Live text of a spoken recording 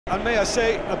And may I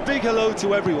say, a big hello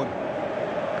to everyone.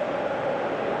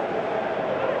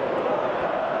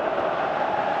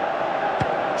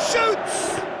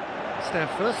 Shoots!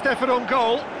 First effort on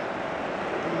goal.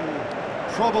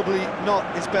 Probably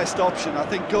not his best option. I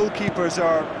think goalkeepers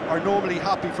are normally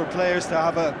happy for players to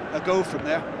have a go from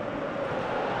there.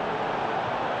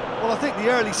 Well, I think the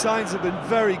early signs have been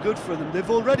very good for them. They've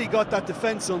already got that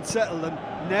defence unsettled, and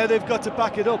now they've got to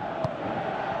back it up.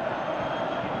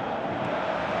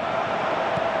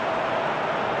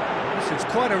 This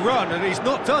is quite a run, and he's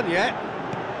not done yet.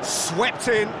 Swept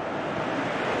in.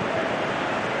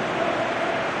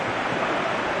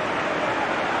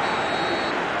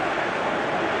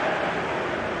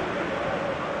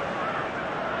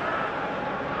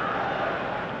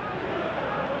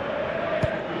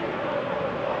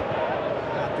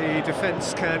 The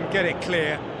defence can get it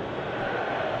clear.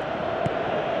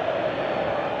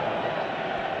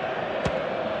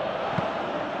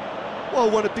 Well,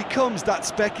 when it becomes that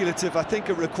speculative, I think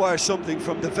it requires something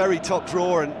from the very top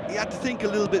drawer, and he had to think a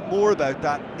little bit more about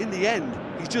that. In the end,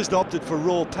 he's just opted for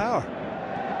raw power.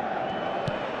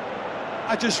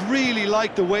 I just really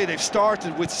like the way they've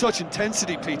started with such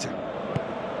intensity, Peter.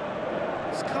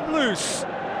 It's come loose.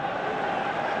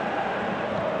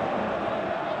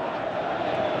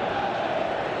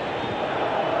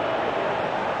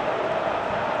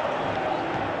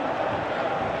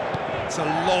 It's a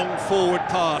long forward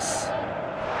pass.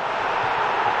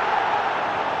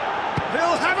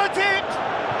 He'll have a it!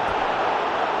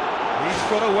 He's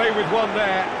got away with one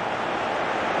there.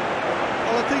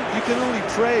 Well, I think you can only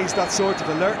praise that sort of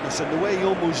alertness and the way he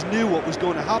almost knew what was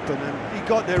going to happen, and he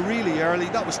got there really early.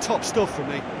 That was top stuff for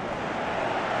me.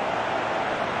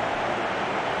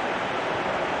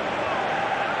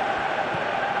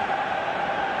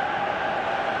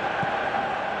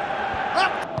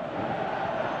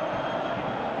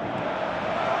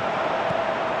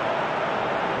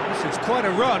 This is quite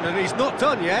a run, and he's not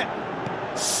done yet.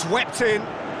 Swept in.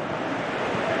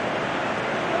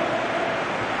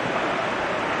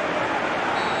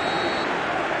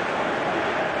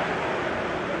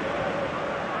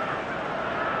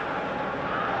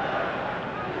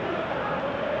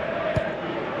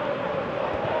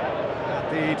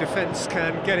 The defence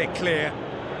can get it clear.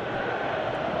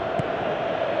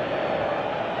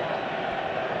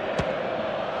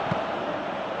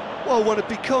 Well, when it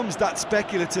becomes that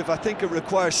speculative, I think it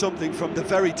requires something from the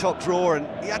very top drawer, and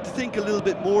he had to think a little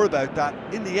bit more about that.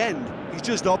 In the end, he's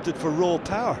just opted for raw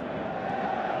power.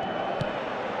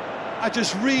 I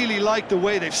just really like the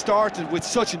way they've started with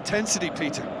such intensity,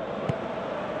 Peter.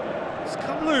 It's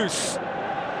come loose.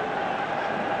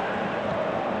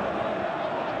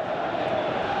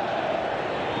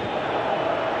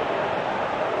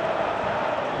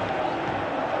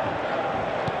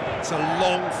 It's a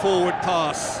long forward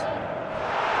pass.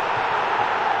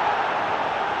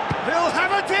 He'll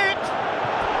have a it!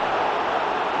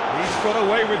 He's got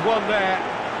away with one there.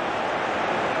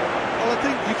 Well, I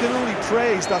think you can only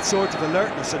praise that sort of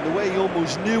alertness and the way he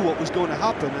almost knew what was going to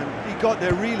happen, and he got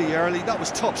there really early. That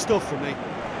was top stuff for me.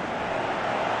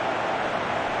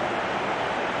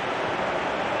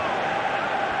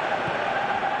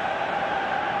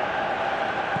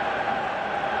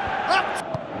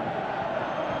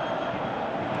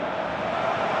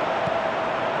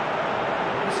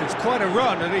 This is quite a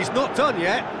run, and he's not done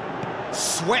yet.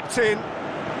 Swept in.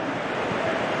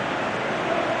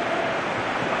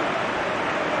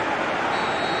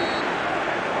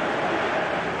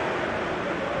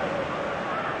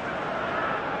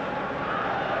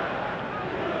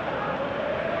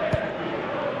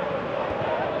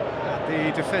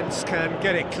 The defence can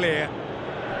get it clear.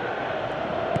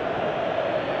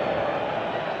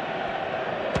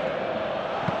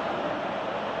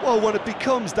 Well, when it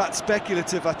becomes that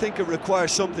speculative, I think it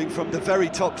requires something from the very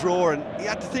top drawer, and he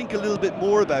had to think a little bit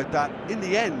more about that. In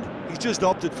the end, he's just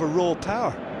opted for raw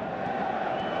power.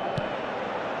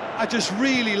 I just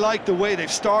really like the way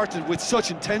they've started with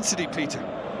such intensity, Peter.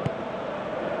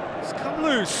 It's come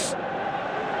loose.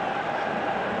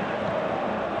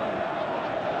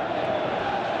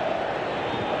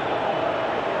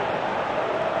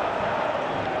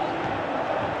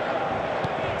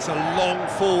 It's a long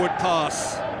forward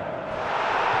pass.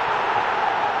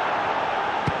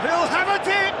 He'll have a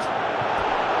it!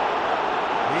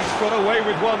 He's got away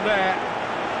with one there.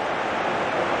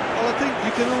 Well, I think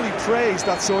you can only praise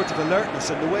that sort of alertness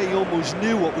and the way he almost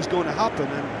knew what was going to happen,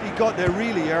 and he got there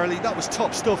really early. That was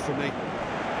top stuff for me.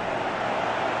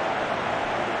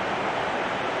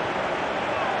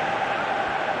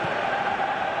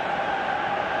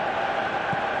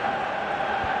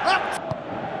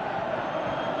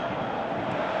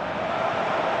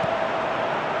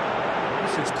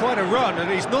 This is quite a run, and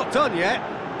he's not done yet.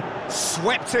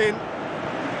 Swept in.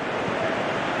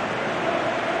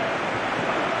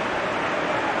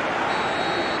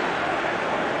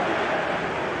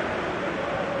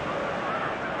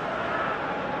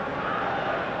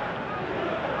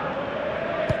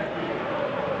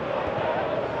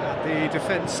 The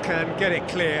defence can get it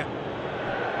clear.